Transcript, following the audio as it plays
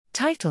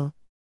Title: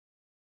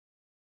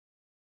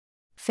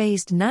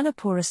 Phased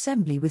nanopore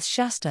assembly with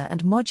Shasta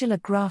and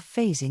modular graph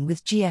phasing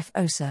with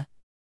GFAse.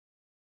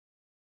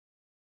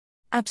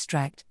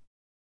 Abstract: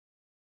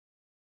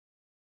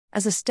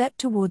 As a step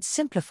towards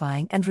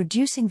simplifying and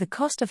reducing the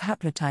cost of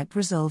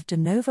haplotype-resolved de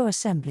novo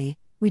assembly,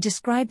 we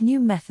describe new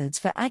methods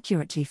for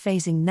accurately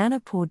phasing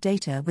nanopore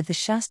data with the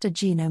Shasta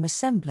genome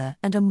assembler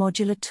and a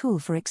modular tool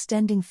for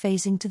extending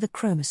phasing to the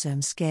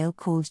chromosome scale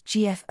called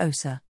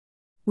GFAse.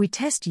 We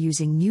test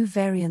using new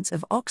variants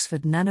of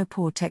Oxford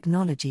nanopore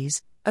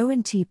technologies,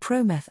 ONT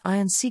prometh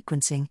ion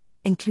sequencing,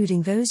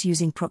 including those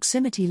using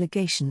proximity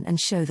ligation, and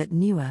show that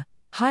newer,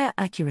 higher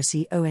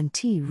accuracy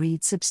ONT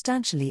reads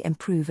substantially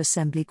improve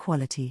assembly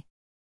quality.